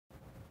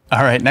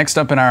All right, next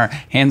up in our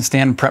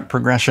handstand prep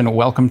progression,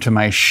 welcome to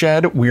my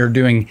shed. We're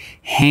doing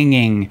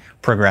hanging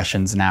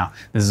progressions now.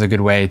 This is a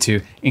good way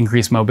to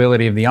increase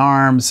mobility of the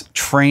arms,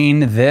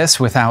 train this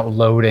without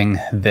loading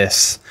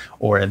this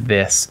or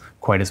this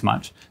quite as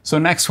much. So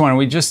next one,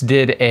 we just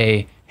did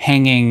a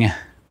hanging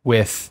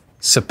with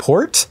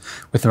support,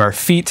 with our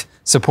feet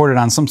supported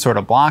on some sort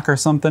of block or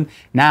something.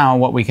 Now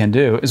what we can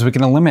do is we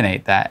can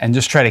eliminate that and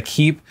just try to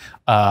keep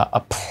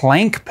a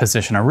plank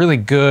position, a really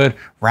good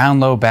round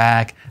low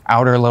back,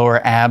 outer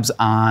lower abs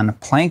on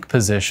plank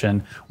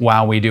position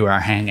while we do our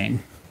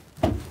hanging.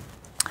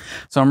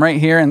 So I'm right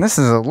here, and this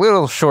is a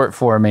little short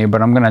for me,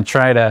 but I'm gonna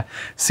try to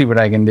see what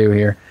I can do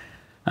here.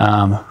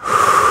 Get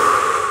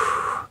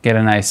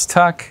a nice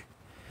tuck,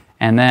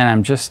 and then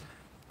I'm just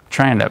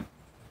trying to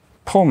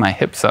pull my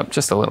hips up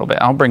just a little bit.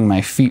 I'll bring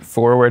my feet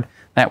forward.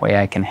 That way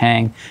I can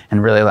hang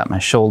and really let my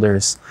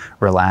shoulders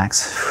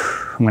relax.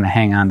 I'm gonna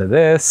hang on to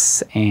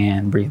this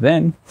and breathe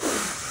in.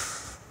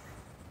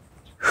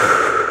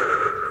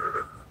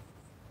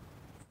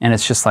 And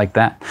it's just like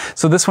that.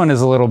 So this one is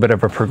a little bit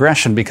of a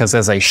progression because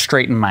as I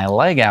straighten my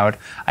leg out,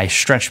 I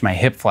stretch my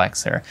hip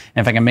flexor.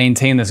 And if I can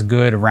maintain this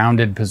good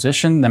rounded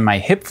position, then my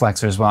hip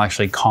flexors will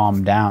actually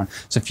calm down.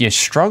 So if you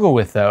struggle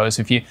with those,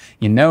 if you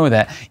know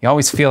that you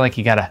always feel like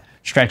you gotta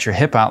stretch your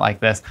hip out like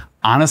this,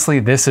 honestly,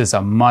 this is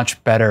a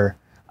much better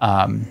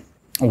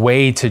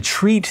way to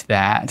treat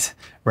that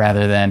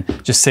rather than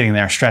just sitting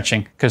there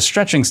stretching, because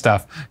stretching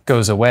stuff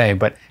goes away,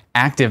 but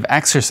active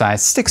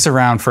exercise sticks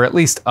around for at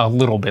least a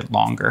little bit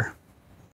longer.